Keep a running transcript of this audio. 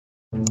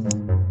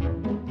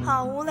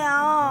好无聊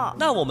哦。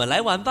那我们来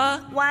玩吧。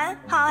玩？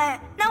好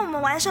耶，那我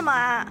们玩什么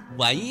啊？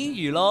玩英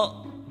语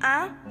咯。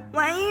啊？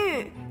玩英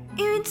语？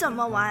英语怎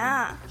么玩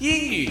啊？英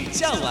语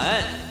酱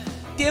玩，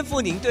颠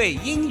覆您对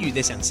英语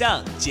的想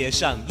象，接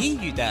上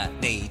英语的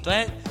那一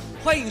端。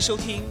欢迎收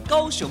听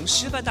高雄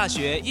师范大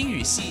学英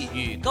语系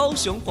与高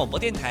雄广播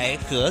电台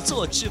合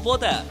作制播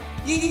的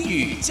英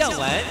语酱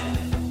玩。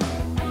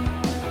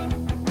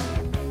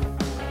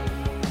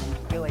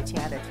各位亲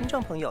爱的听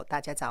众朋友，大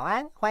家早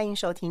安，欢迎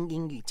收听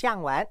英语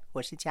酱玩，我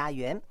是嘉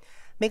媛。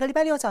每个礼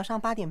拜六早上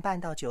8点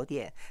半到9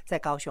点，在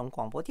高雄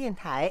广播电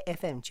台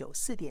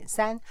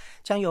FM94.3，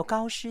将由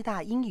高师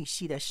大英语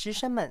系的师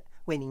生们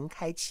为您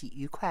开启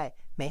愉快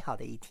美好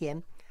的一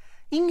天。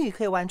英语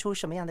可以玩出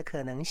什么样的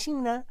可能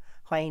性呢？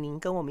欢迎您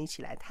跟我们一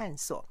起来探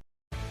索。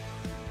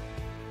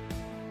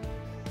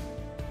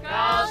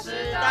高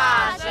师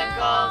大深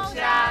攻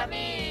虾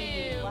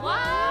米，哇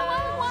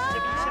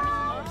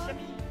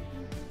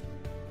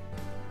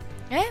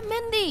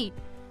！Mandy，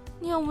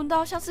 你有闻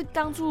到像是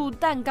刚出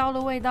蛋糕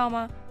的味道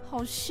吗？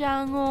好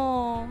香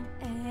哦！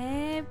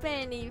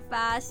被你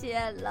发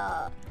现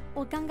了，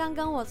我刚刚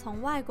跟我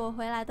从外国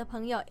回来的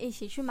朋友一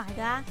起去买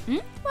的啊。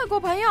外国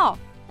朋友？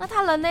那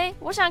他人呢？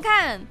我想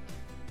看。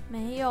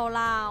没有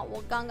啦，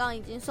我刚刚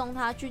已经送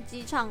他去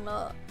机场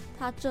了。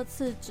他这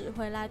次只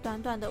回来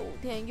短短的5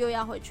天，又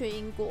要回去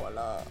英国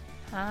了。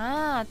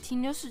啊，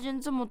停留时间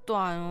这么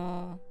短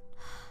哦。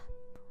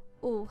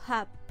有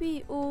合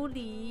必有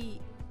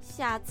离，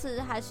下次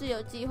还是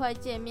有机会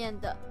见面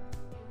的。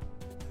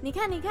你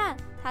看，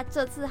他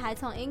这次还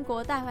从英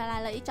国带回来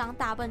了一张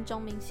大笨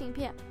钟明信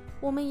片。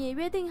我们也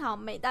约定好，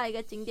每到一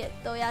个景点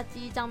都要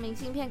寄一张明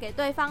信片给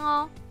对方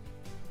哦。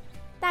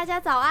大家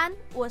早安，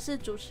我是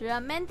主持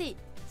人 Mandy。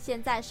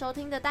现在收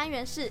听的单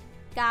元是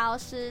高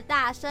师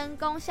大深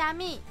攻虾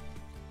米。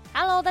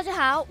Hello， 大家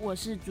好，我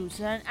是主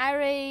持人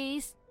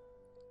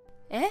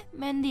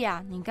Iris。Mandy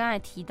啊，你刚才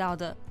提到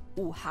的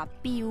有合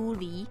必有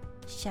离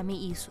是什么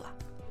意思啊？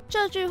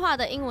这句话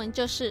的英文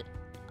就是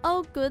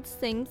All good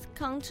things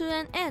come to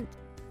an end，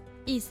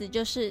 意思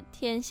就是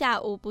天下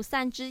无不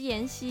散之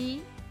筵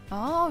席。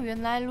哦，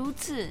原来如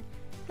此。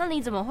那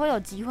你怎么会有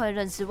机会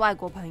认识外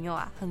国朋友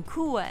啊？很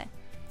酷耶。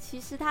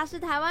其实他是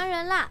台湾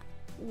人啦，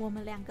我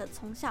们2个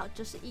从小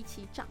就是一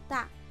起长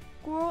大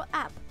grow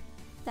up，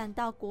 但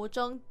到国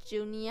中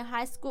Junior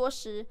High School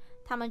时，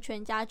他们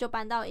全家就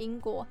搬到英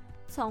国，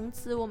从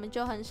此我们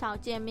就很少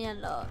见面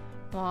了。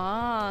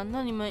哇，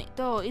那你们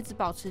都有一直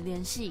保持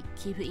联系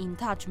keep in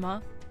touch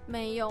吗？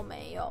没有，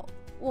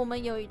我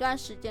们有一段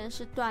时间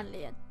是断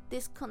联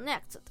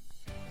disconnected，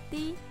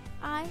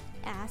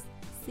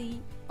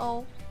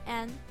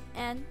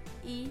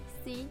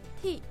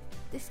 D-I-S-C-O-N-N-E-C-T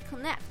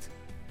disconnect。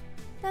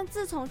但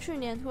自从去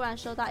年突然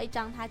收到一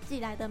张他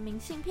寄来的明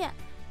信片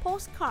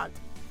postcard，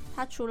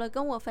 他除了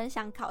跟我分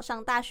享考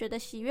上大学的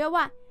喜悦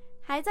外，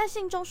还在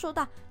信中说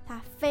到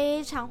他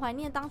非常怀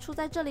念当初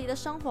在这里的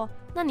生活。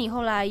那你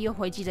后来又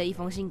回寄了一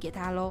封信给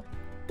他咯？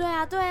对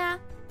啊，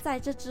在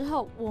这之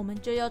后我们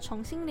就又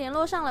重新联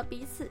络上了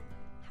彼此，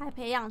还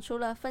培养出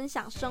了分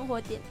享生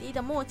活点滴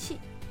的默契。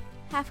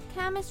 Have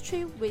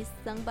chemistry with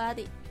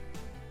somebody，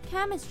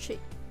 Chemistry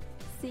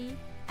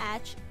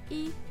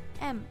C-H-E-M-I-S-T-R-Y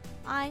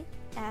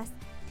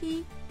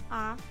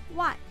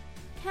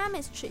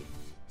Chemistry，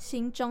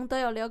 心中都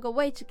有留个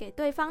位置给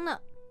对方呢。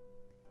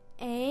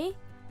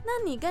那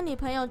你跟你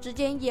朋友之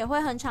间也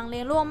会很常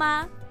联络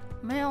吗？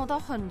没有到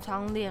很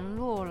常联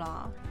络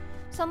啦。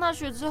上大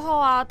学之后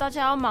啊，大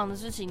家要忙的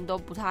事情都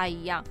不太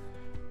一样。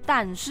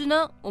但是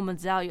呢，我们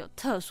只要有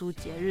特殊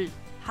节日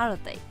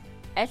holiday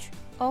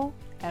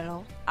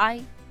Holiday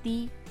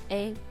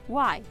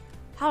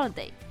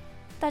holiday，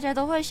 大家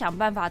都会想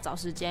办法找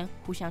时间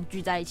互相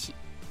聚在一起，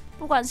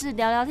不管是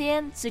聊聊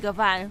天、吃个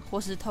饭，或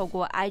是透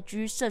过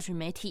IG 社群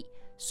媒体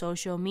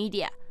social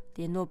media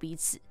联络彼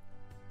此。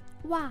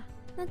哇，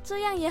那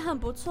这样也很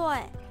不错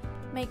耶。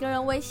每个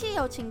人维系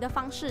友情的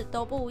方式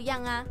都不一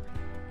样啊。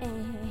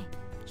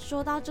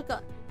说到这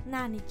个，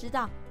那你知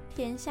道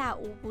天下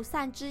无不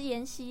散之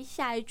筵席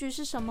下一句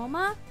是什么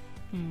吗？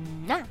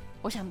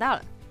我想到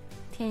了，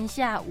天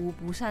下无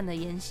不散的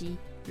筵席，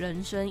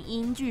人生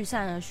因聚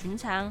散而寻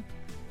常。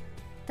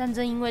但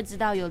正因为知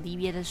道有离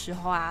别的时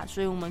候啊，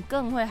所以我们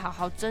更会好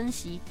好珍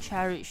惜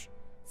cherish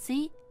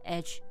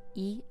C-H-E-R-I-S-H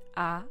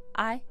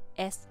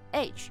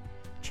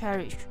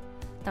cherish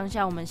当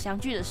下我们相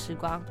聚的时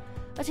光。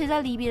而且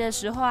在离别的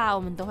时候啊，我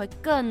们都会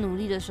更努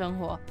力的生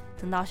活，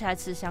等到下一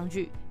次相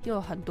聚，又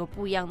有很多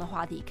不一样的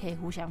话题可以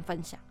互相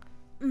分享。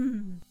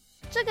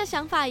这个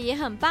想法也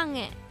很棒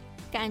耶，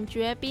感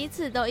觉彼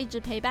此都一直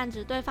陪伴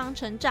着对方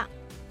成长。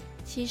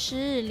其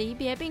实离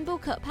别并不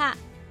可怕，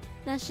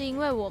那是因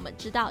为我们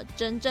知道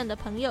真正的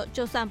朋友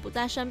就算不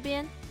在身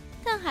边，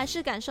但还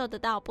是感受得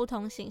到不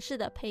同形式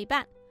的陪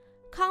伴。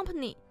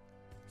 Company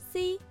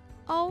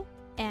C-O-M-P-A-N-Y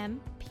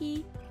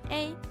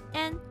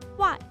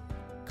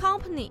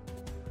Company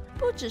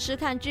不只是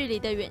看距离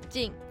的远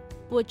近，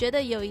我觉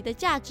得友谊的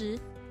价值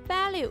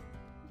Value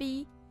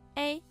V-A-L-U-E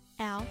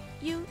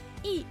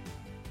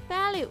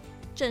Value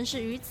正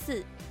是于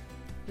此。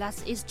That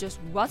is just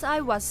what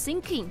I was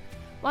thinking.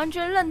 完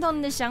全认同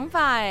你的想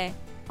法哎。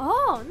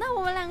哦，那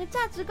我们两个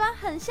价值观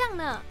很像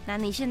呢。那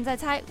你现在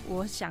猜，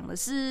我想的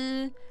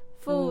是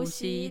复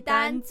习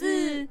单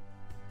字。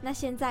那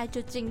现在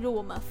就进入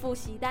我们复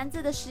習單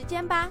字的時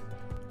間吧。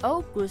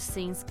All good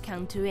things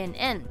come to an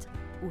end.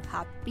 有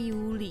合必有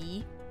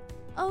離。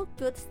All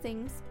good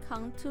things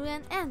come to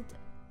an end.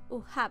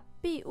 有合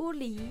必有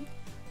離。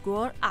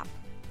Grow up.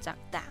 長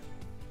大。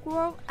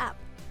Grow up.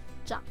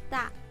 長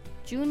大。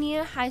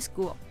Junior high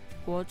school.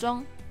 國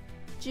中。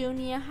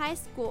Junior high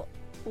school.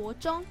 國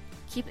中。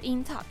Keep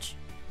in touch.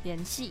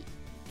 聯繫。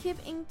Keep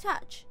in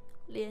touch.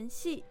 聯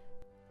繫。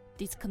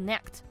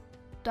Disconnect.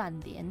 斷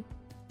聯。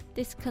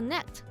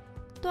Disconnect.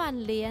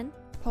 斷聯。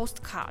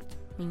Postcard.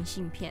 明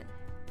信片。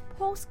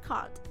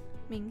Postcard.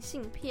 明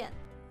信片。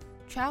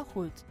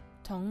Childhood.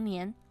 童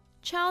年。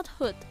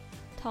Childhood.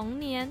 童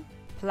年。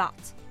Plot.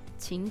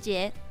 情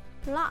節。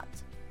Plot.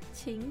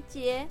 情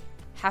節。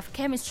Have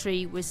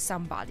chemistry with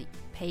somebody.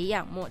 培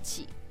養默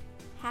契。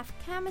Have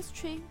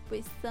chemistry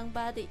with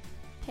somebody.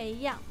 培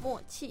養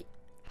默契。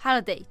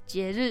Holiday.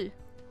 節日。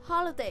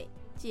Holiday.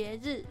 節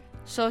日。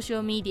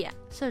Social media.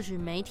 社群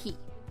媒體。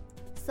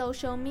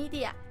Social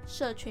media.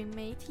 社群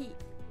媒體。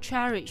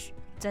Cherish.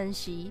 珍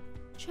惜。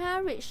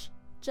Cherish.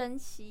 珍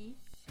惜。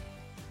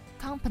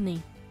Company.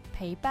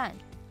 陪伴。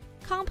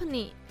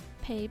Company.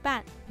 陪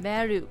伴。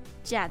Value.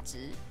 價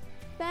值。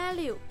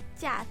Value.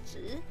 價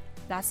值。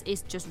That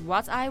is just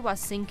what I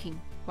was thinking.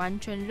 完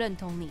全認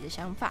同你的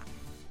想法。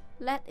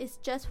That is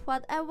just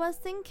what I was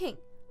thinking.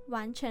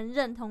 完全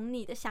認同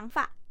你的想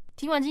法。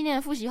聽完今天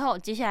的複習後，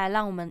接下來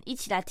讓我們一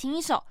起來聽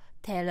一首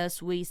Taylor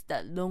Swift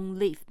的 Long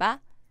Live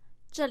吧。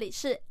這裡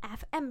是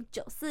FM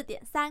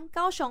 94.3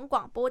高雄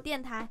廣播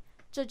電台，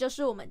這就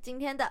是我們今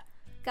天的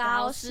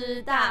高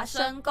師大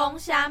聲公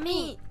蝦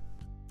米。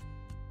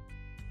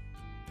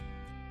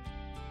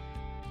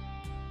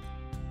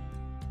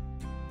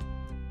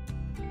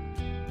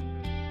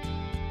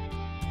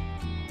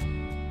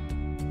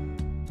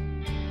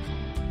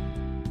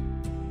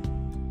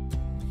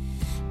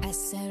I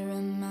said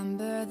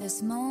remember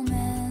this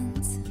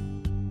moment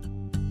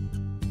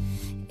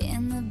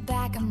in the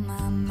back of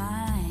my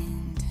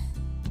mind,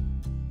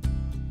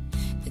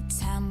 the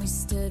time we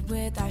stood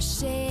with our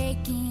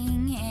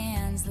shaking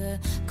hands, the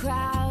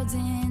crowds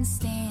in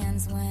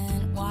stands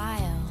went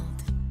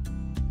wild.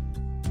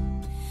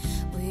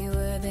 We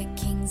were the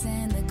kings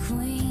and the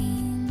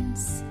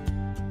queens,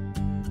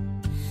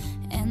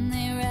 and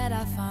they read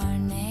off our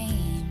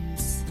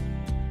names.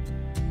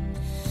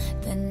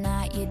 The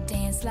night you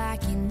danced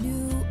like you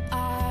knew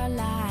our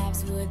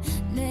lives would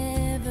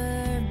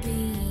never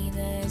be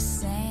the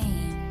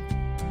same.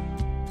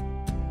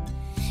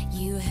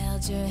 You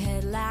held your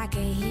head like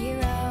a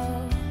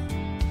hero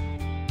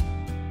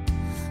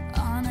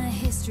on a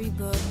history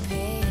book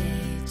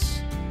page.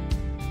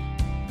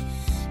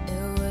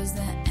 It was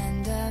the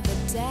end of a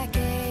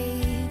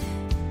decade,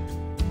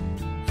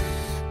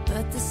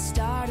 but the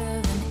start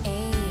of an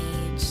age.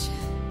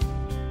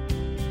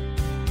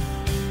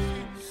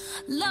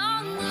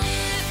 Long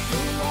live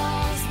the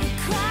walls we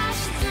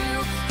crashed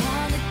through,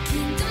 all the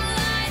kingdom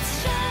lights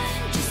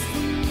shine just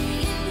for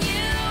me and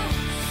you.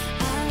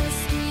 I was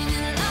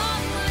screaming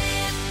long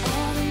live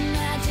all the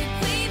magic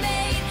we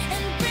made,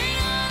 and bring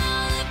on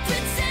all the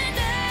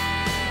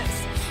pretenders.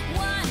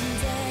 One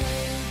day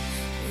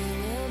we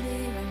will be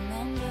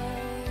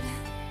remembered.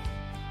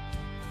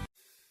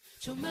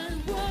 充满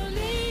活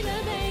力的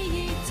每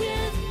一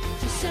天，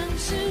就像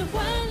是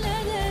欢乐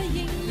的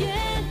音乐，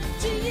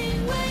只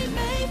因为每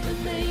分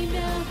每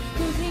秒都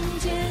听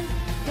见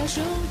高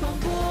雄广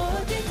播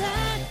电台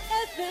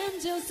FM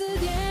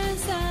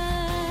 94.3。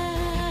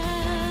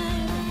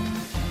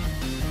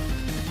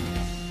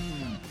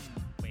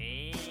喂，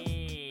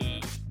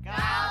高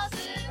师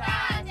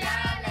大家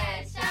冷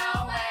笑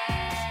话。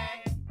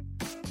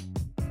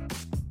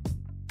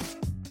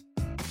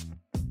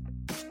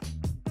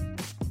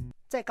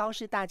在高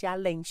师大家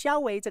冷消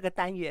维这个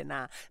单元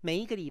啊，每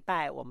一个礼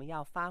拜我们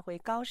要发挥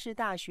高师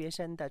大学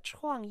生的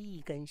创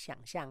意跟想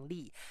象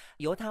力，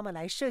由他们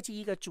来设计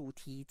一个主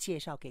题，介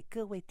绍给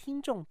各位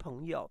听众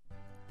朋友。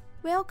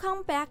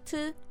Welcome back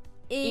to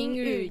英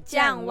语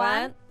酱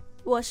玩，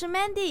我是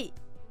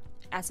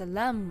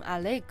Mandy。Assalamu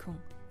alaikum，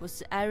 我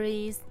是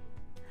Iris。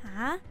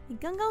啊，你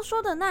刚刚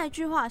说的那一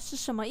句话是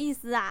什么意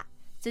思啊？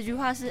这句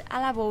话是阿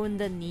拉伯文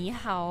的你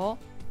好哦。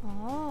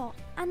哦，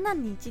啊，那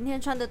你今天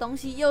穿的东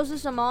西又是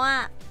什么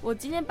啊？我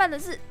今天扮的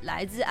是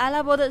来自阿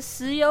拉伯的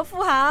石油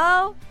富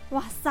豪。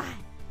哇塞，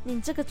你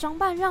这个装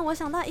扮让我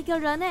想到一个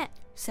人耶。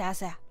谁啊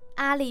谁啊？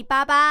阿里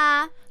巴巴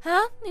啊！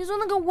你说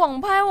那个网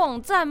拍网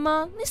站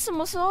吗？你什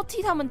么时候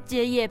替他们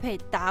接业配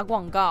打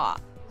广告啊？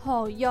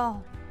哦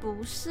哟，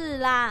不是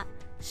啦，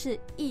是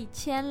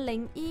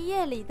1001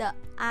夜里的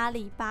阿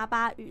里巴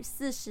巴与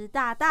40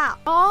大盗。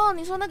哦，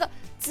你说那个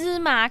芝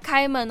麻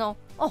开门哦？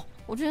哦，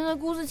我觉得那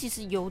故事其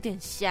实有点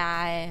瞎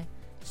哎。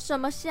什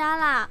么瞎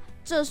啦？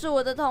这是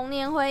我的童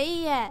年回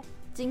忆耶，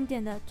经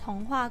典的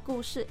童话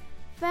故事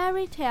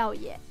Fairy Tale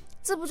耶。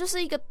这不就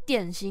是一个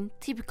典型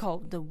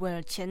typical 的为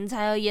了钱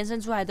财而延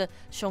伸出来的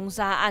凶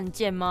杀案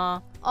件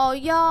吗？哦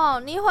哟，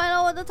你毁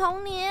了我的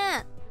童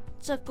年！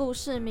这故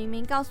事明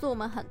明告诉我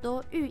们很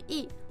多寓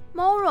意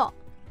 ，moral，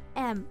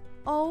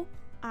 M-O-R-A-L，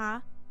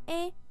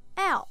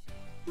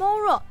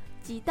 moral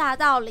即大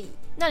道理。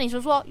那你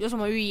说说有什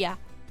么寓意啊？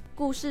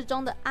故事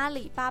中的阿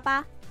里巴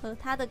巴和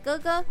他的哥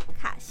哥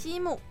卡西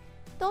姆，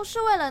都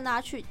是为了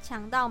拿取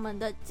强盗们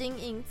的金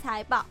银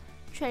财宝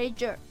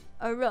treasure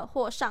而惹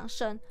祸上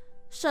身，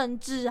甚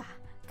至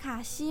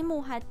卡西姆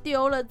还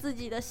丢了自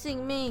己的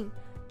性命。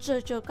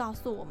这就告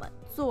诉我们，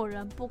做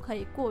人不可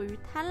以过于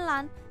贪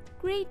婪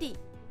greedy，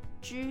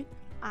 G-R-E-E-D-Y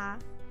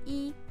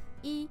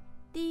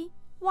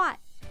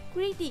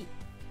greedy，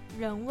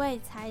 人为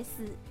财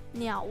死，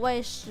鸟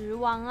为食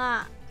亡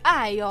啊！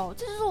哎呦，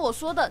这就是我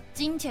说的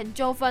金钱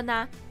纠纷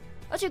啊！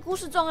而且故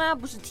事中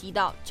不是提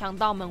到强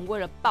盗们为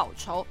了报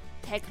仇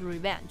take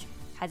revenge，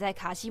 还在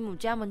卡西姆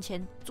家门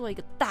前做一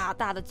个大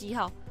大的记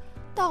号。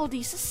到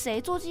底是谁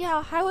做记号，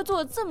还会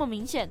做得这么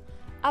明显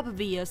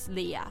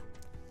 ？Obviously 啊！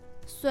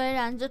虽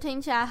然这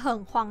听起来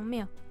很荒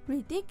谬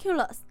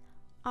 ，ridiculous，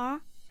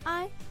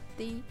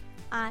 R-I-D-I-C-U-L-O-U-S，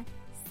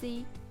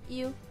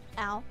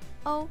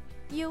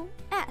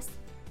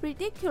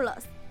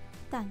 ridiculous，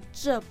 但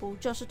这不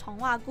就是童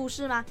话故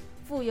事吗？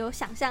富有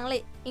想象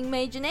力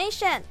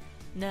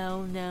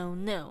 ，imagination。No no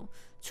no，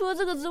 除了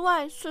这个之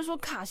外，虽说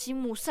卡西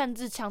姆擅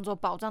自抢走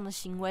宝藏的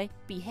行为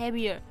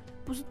behavior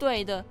不是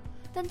对的，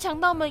但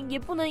强盗们也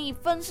不能以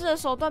分尸的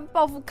手段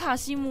报复卡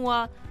西姆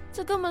啊！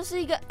这根本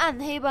是一个暗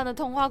黑版的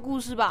童话故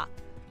事吧？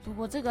如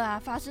果这个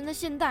发生在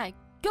现代，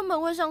根本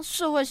会上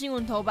社会新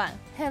闻头版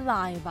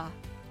headline 吧？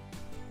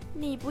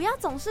你不要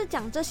总是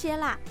讲这些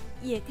啦，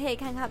也可以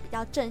看看比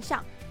较正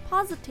向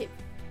positive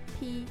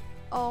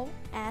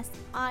P-O-S-I-T-I-V-E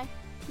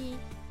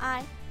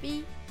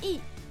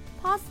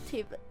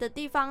positive 的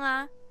地方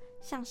啊，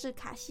像是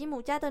卡西姆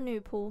家的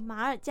女仆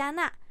马尔加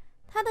纳，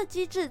她的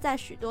机智在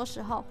许多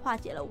时候化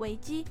解了危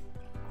机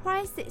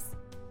crisis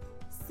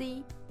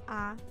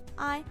C-R-I-S-I-S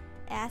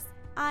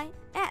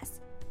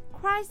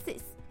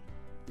crisis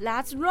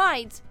That's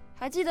right，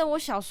 还记得我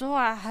小时候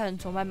还很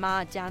崇拜马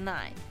尔加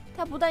纳，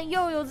她不但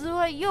又有智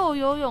慧又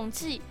有勇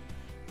气，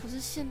可是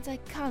现在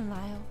看来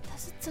她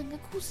是整个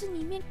故事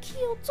里面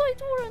kill 最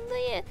多人的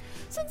耶，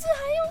甚至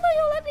还用队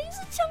友来临时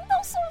强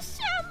盗手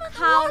下们。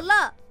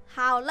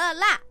好了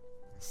啦，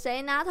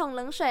谁拿桶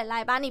冷水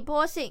来把你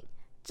泼醒？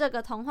这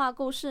个童话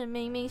故事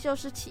明明就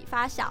是启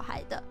发小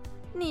孩的，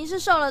你是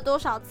受了多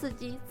少刺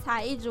激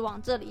才一直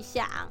往这里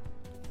想？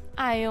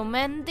哎呦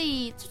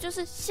Mandy， 这就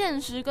是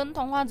现实跟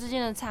童话之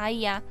间的差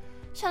异啊！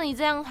像你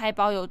这样还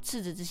保有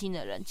赤子之心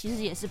的人，其实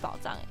也是宝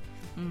藏哎。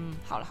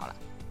好了，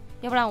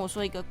要不然我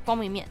说一个光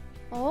明面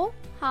哦。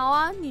好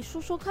啊，你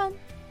说说看。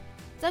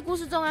在故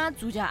事中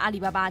主角阿里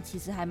巴巴其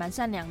实还蛮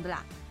善良的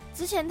啦。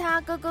之前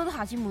他哥哥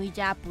卡西姆一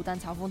家不但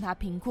嘲讽他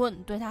贫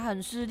困，对他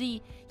很势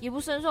利，也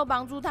不伸手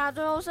帮助他，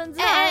最后甚至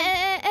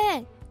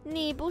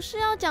你不是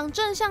要讲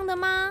正向的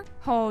吗？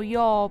哦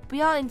哟，不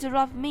要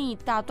interrupt me，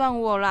 打断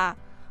我啦！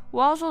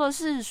我要说的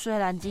是，虽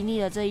然经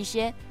历了这一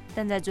些，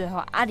但在最后，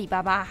阿里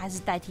巴巴还是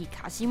代替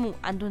卡西姆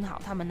安顿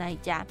好他们那一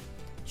家，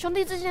兄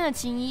弟之间的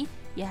情谊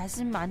也还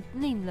是蛮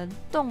令人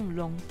动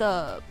容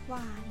的。哇，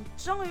你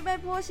终于被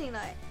泼醒了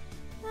哎！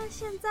那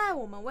现在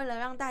我们为了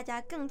让大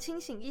家更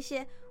清醒一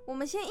些，我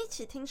们先一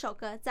起听首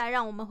歌，再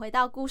让我们回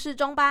到故事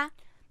中吧。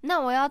那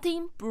我要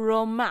听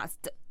Bruno Mars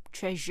的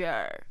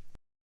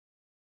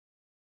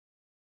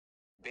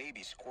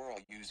Treasure。Baby squirrel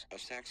use a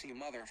sexy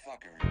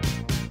motherfucker.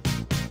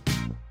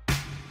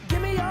 Give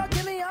me your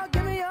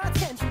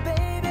attention,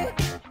 baby.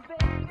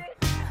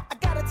 I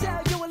gotta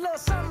tell you a little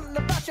something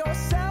about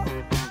yourself.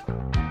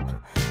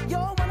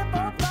 You're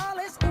wonderful,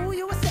 flawless, ooh,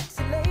 you a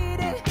sexy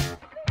lady.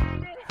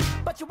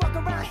 But you walk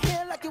around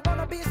here like you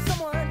wanna be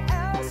someone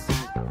else.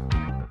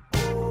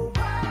 Ooh,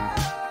 whoa.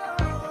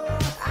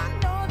 I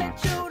know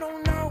that you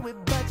don't know it,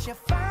 but you're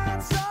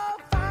fine, so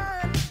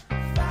fine,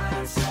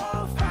 fine,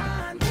 so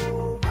fine.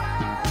 Ooh,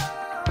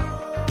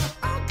 whoa.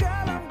 Oh,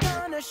 girl, I'm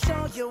gonna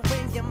show you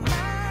when you're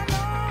mine.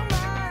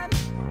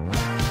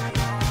 Mine,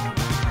 oh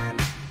mine.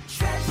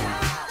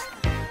 Treasure,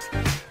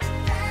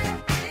 that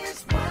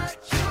is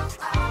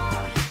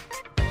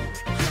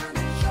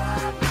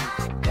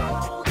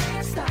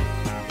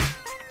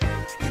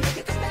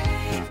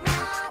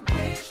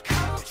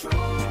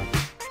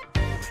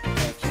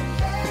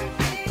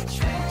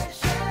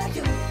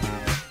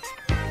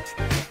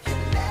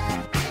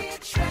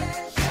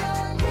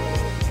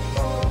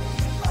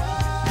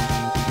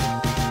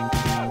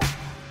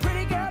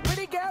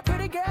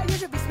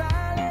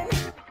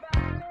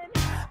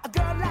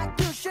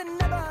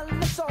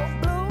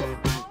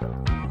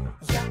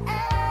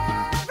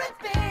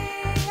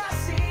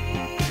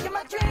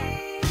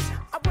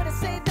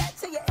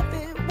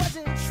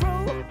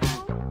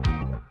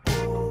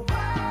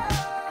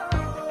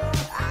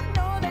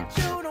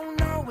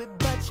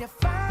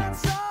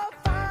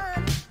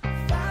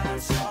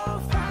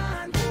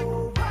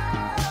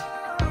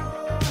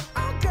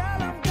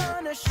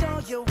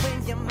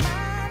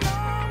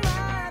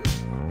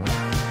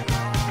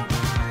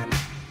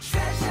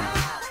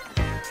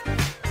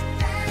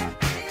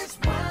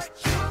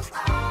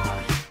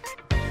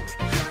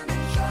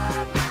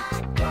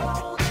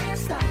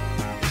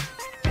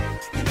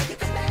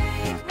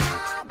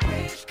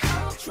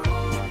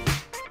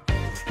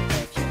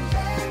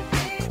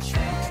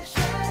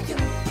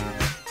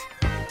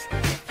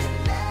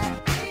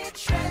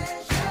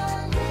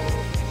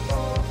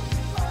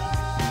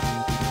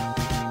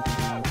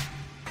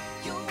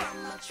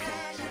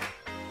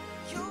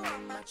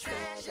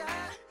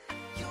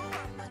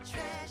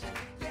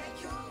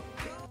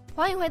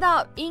欢迎回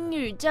到英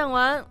语酱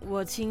玩，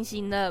我清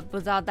醒了，不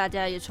知道大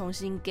家也重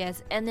新 get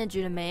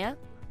energy 了没啊？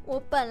我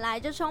本来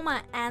就充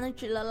满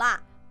energy 了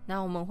啦。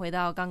那我们回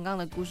到刚刚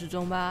的故事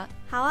中吧。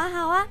好啊，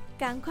好啊，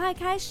赶快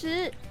开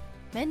始。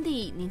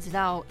Mandy， 你知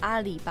道《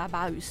阿里巴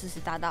巴与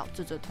40大盗》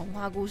这则童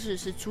话故事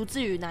是出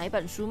自于哪一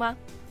本书吗？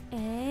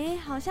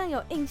好像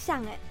有印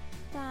象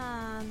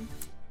但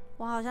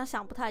我好像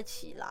想不太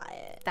起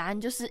来答案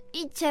就是《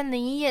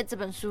1001夜》这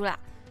本书啦。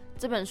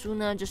这本书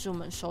呢，就是我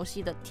们熟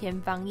悉的《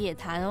天方夜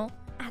谭》哦。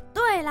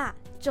对啦，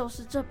就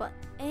是这本。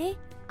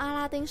阿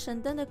拉丁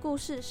神灯的故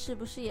事是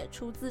不是也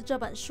出自这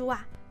本书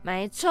啊？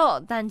没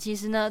错，但其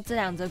实呢，这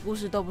两则故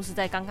事都不是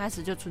在刚开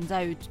始就存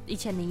在于《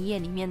1001夜》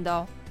里面的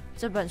哦。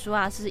这本书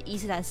啊，是伊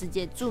斯兰世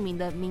界著名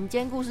的民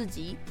间故事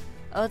集，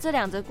而这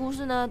两则故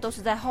事呢，都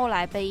是在后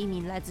来被一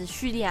名来自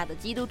叙利亚的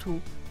基督徒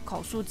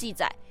口述记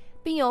载，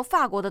并由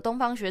法国的东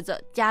方学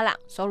者加朗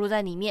收录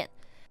在里面。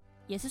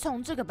也是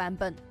从这个版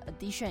本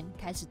edition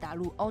开始打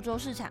入欧洲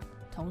市场，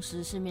同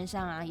时市面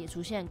上啊也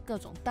出现各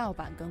种盗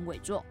版跟伪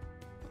作。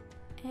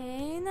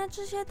那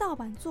这些盗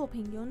版作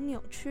品有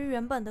扭曲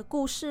原本的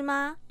故事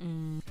吗？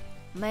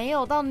没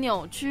有到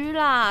扭曲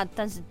啦，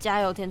但是加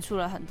油添醋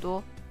了很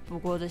多。不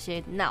过这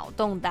些脑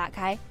洞打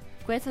开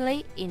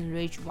greatly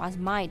enrich one's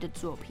mind 的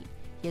作品，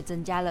也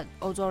增加了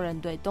欧洲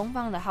人对东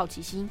方的好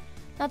奇心。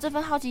那这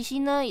份好奇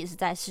心呢，也是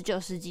在19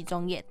世纪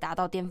中叶达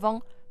到巅峰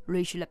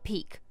reach the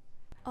peak。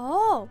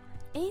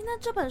那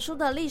这本书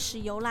的历史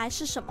由来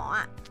是什么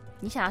啊？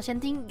你想要先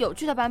听有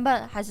趣的版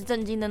本还是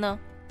震惊的呢？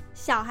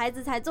小孩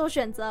子才做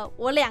选择，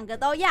我两个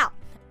都要。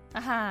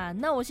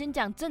那我先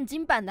讲震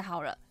惊版的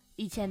好了。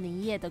1001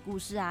夜的故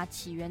事啊，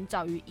起源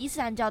早于伊斯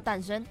兰教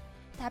诞生，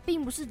它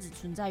并不是只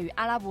存在于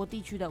阿拉伯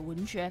地区的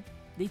文学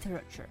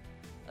literature，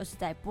 而是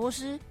在波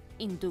斯、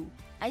印度、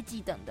埃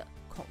及等的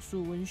口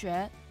述文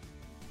学。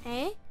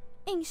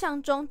印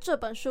象中这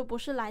本书不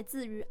是来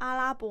自于阿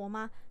拉伯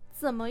吗？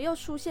怎么又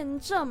出现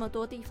这么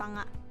多地方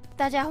啊？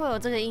大家会有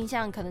这个印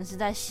象，可能是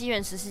在西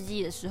元10世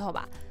纪的时候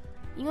吧。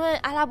因为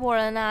阿拉伯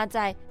人啊，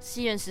在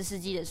西元10世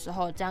纪的时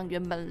候，将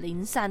原本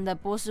零散的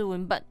波斯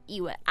文本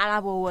译为阿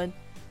拉伯文，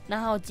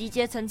然后集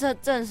结成册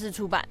正式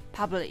出版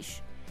publish。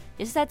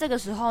也是在这个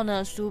时候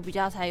呢，书比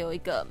较才有一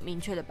个明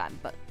确的版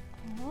本。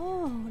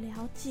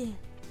了解。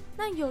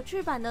那有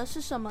趣版的是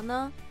什么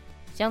呢？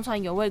相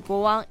传有位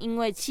国王因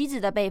为妻子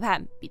的背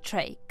叛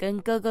betray， 跟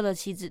哥哥的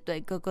妻子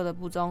对哥哥的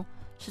不忠，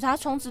使他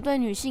从此对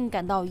女性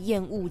感到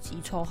厌恶及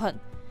仇恨。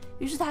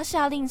于是他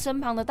下令身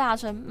旁的大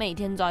臣每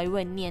天找一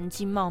位年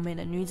轻貌美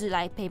的女子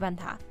来陪伴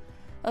他，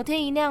而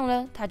天一亮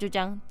了，他就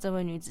将这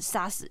位女子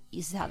杀死，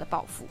以示他的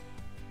报复。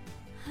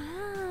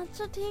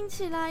这听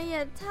起来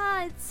也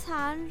太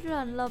残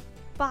忍了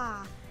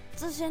吧！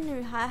这些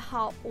女孩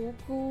好无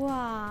辜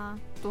啊。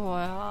对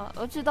啊，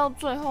而且到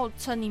最后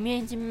城里面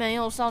已经没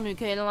有少女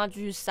可以让他继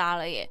续杀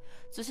了耶，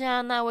只剩下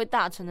那位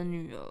大臣的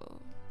女儿。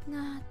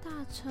那大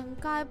臣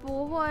该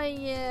不会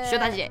也……薛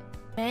大姐，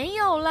没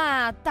有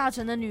啦，大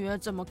臣的女儿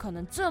怎么可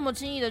能这么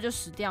轻易的就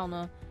死掉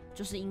呢？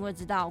就是因为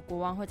知道国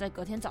王会在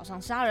隔天早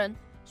上杀人，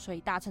所以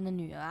大臣的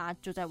女儿啊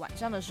就在晚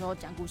上的时候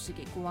讲故事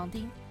给国王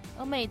听。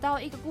而每到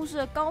一个故事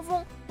的高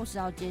峰，或是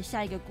要接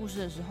下一个故事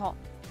的时候，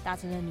大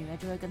臣的女儿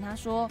就会跟他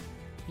说，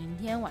明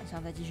天晚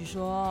上再继续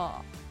说。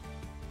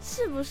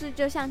是不是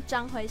就像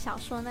章回小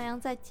说那样，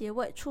在结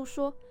尾处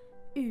说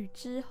欲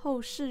知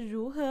后事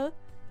如何，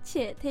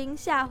且听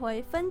下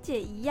回分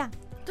解一样？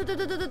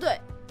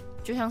对，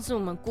就像是我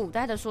们古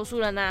代的说书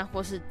人啊，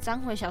或是章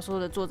回小说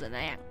的作者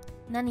那样。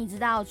那你知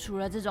道除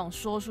了这种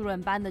说书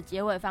人般的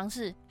结尾方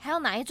式，还有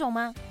哪一种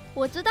吗？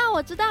我知道，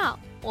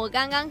我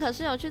刚刚可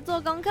是有去做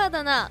功课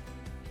的呢。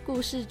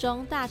故事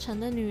中大臣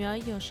的女儿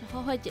有时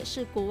候会解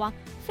释国王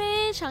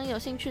非常有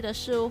兴趣的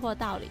事物或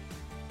道理，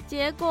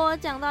结果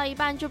讲到一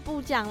半就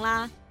不讲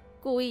啦，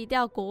故意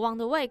吊国王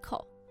的胃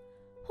口。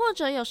或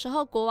者有时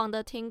候国王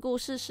的听故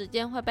事时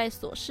间会被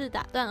琐事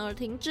打断而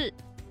停止，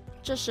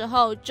这时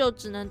候就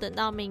只能等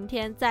到明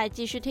天再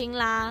继续听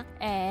啦。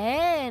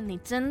你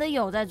真的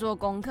有在做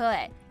功课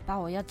把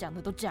我要讲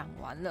的都讲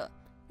完了。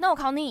那我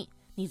考你，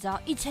你知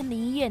道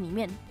1001夜里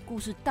面故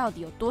事到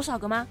底有多少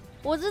个吗？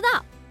我知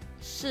道，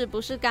是不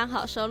是刚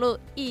好收录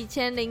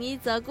1001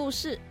则故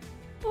事？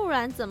不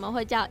然怎么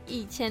会叫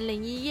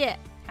1001夜？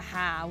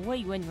我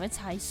以为你会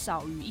猜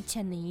少于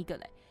1001个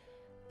嘞。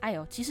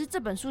其实这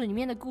本书里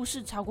面的故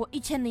事超过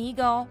1001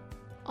个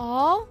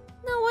哦。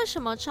那为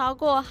什么超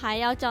过还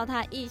要叫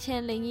它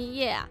1001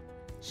夜啊？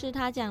是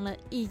他讲了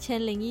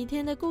1001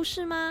天的故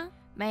事吗？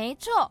没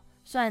错，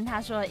虽然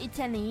他说了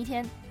1001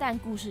天，但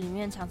故事里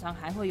面常常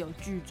还会有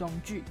句中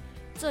句，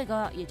这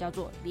个也叫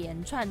做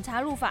连串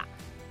插入法。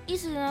意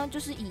思呢，就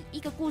是以一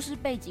个故事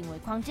背景为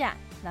框架，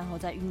然后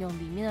再运用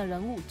里面的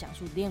人物讲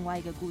述另外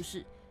一个故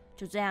事。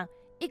就这样，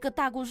一个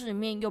大故事里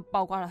面又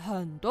包括了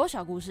很多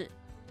小故事。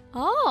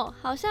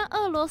好像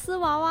俄罗斯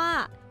娃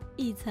娃，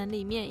一层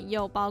里面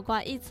又包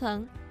括一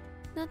层。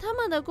那他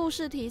们的故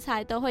事题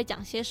材都会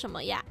讲些什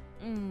么呀？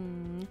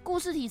故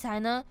事题材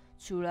呢，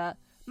除了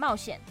冒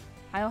险，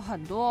还有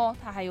很多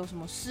它还有什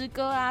么诗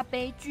歌啊、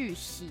悲剧、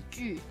喜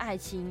剧、爱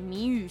情、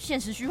谜语、现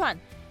实虚幻，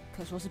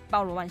可说是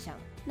包罗万象。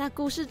那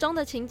故事中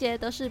的情节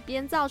都是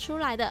编造出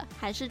来的，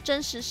还是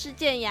真实事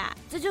件呀？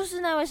这就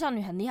是那位少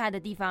女很厉害的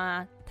地方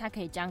啊，她可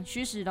以将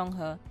虚实融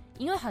合，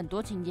因为很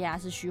多情节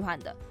是虚幻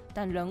的，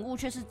但人物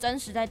却是真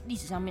实在历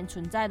史上面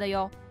存在的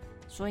哟。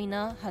所以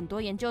呢，很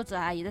多研究者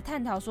也在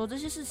探讨说这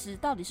些事实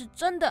到底是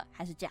真的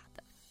还是假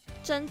的。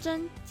真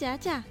真假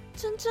假，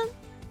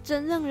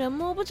真让人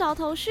摸不着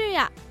头绪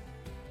呀！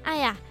哎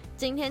呀，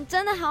今天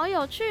真的好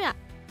有趣啊，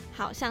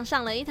好像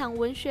上了一堂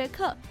文学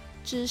课，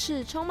知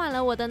识充满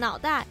了我的脑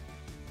袋。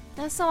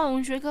那上完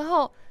文学课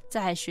后，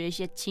再来学一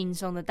些轻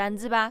松的单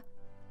字吧。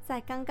在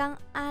刚刚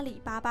阿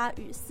里巴巴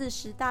与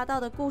40大盗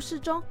的故事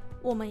中，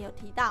我们有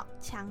提到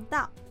强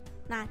盗。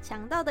那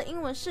强盗的英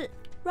文是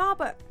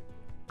robber，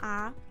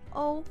 R-O-B-B-E-R，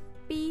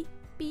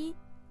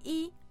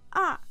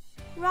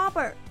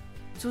 robber。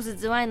除此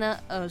之外呢，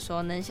耳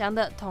熟能详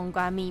的通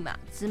关密码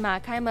芝麻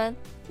开门，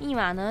密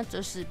码呢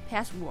则是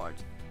password，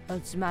 而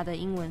芝麻的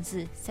英文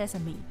是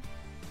sesame，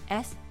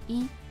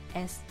 S-E-S-A-M-E，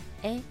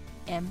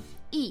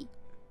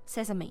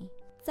 sesame。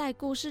在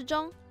故事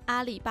中，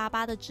阿里巴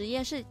巴的职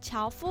业是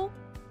樵夫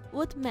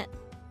woodman，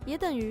 也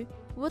等于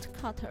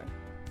woodcutter。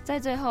在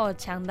最后，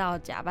强盗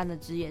假扮的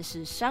职业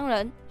是商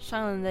人，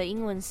商人的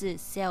英文是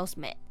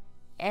salesman，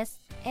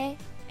 S-A-L-E-S-M-A-N，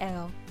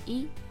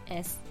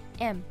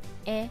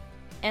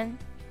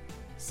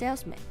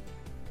 salesman。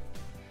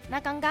那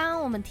刚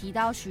刚我们提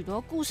到许多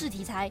故事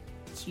题材，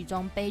其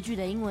中悲剧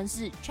的英文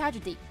是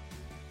tragedy，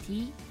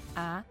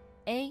 T-R-A-G-E-D-Y，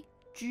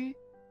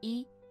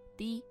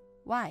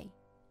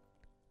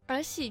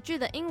 而喜剧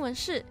的英文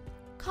是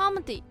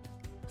comedy，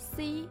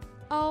 C-O-M-E-D-Y。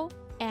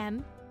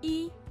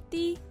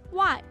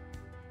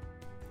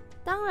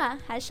当然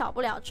还少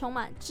不了充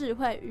满智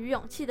慧与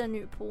勇气的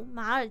女仆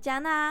马尔加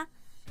纳，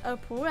而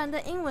仆人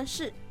的英文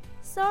是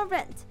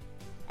servant，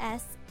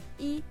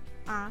 S-E-R-V-A-N-T，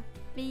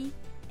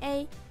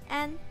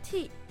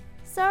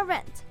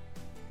 servant。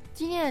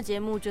 今天的节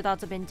目就到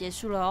这边结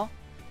束了哦。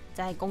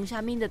在公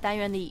虾命的单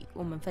元里，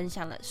我们分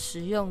享了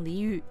实用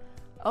俚语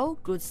All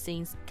good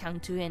things come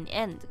to an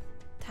end，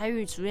 台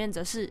语主演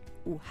则是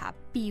有合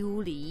必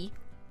有离。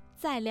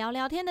在聊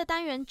聊天的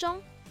单元中，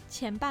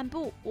前半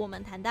部我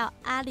们谈到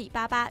阿里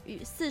巴巴与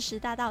40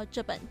大盗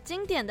这本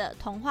经典的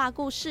童话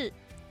故事，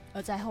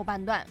而在后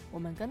半段，我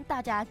们跟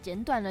大家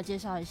简短的介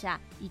绍一下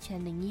《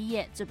1001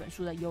夜》这本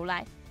书的由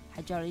来，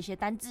还教了一些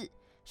单字，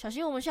小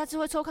心我们下次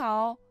会抽考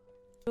哦。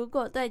如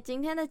果对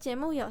今天的节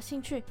目有兴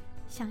趣，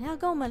想要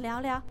跟我们聊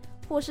聊，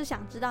或是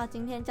想知道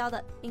今天教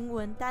的英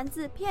文单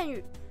字片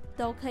语，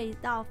都可以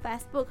到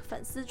Facebook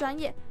粉丝专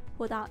页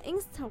或到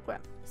Instagram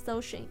搜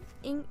寻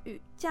英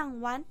语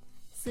酱玩，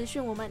私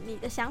讯我们你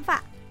的想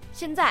法。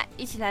现在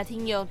一起来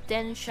听由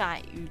Dan Shy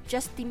与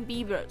Justin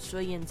Bieber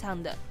所演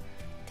唱的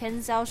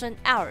 10,000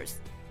 Hours。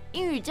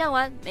 英语酱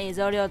玩每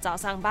周六早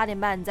上8点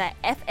半在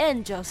FM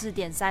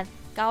 94.3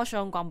 高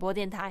雄广播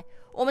电台，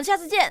我们下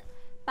次见，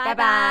拜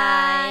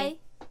拜。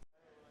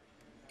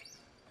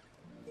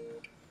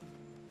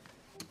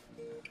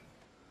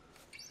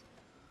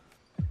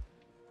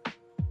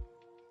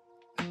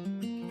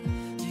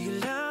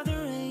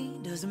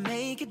Does it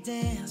make you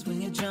dance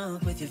when you're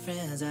drunk with your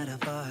friends at a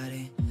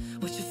party?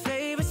 What's your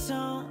favorite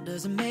song?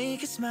 Does it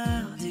make you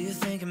smile? Do you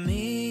think of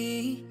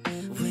me?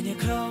 When you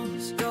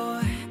close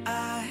your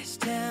eyes,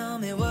 tell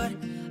me what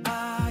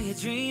are you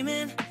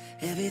dreaming?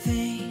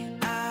 Everything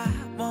I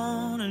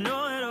wanna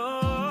know it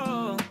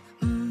all.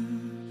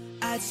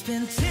 I'd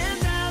spend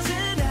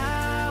 10,000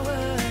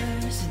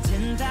 hours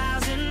and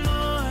 10,000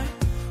 more.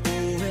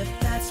 Oh, if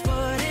that's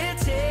what it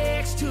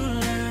takes to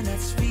learn that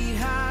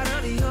sweetheart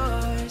of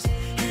yours.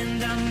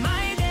 I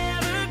might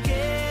never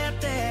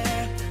get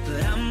there,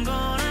 but I'm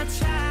gonna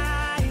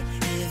try.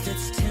 If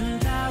it's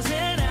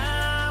 10,000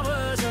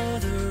 hours or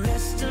the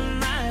rest of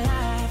my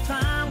life,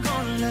 I'm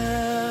gonna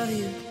love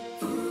you.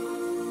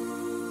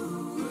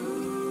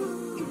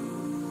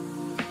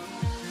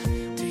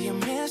 Do you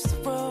miss the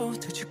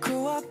road that you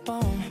grew up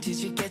on? Did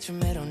you get your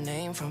middle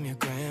name from your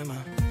grandma?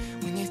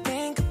 When you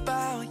think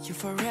about you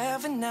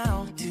forever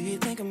now, do you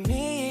think of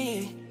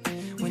me?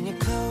 When you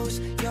close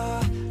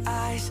your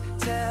eyes,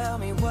 tell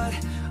me what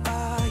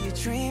are you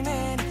dreaming?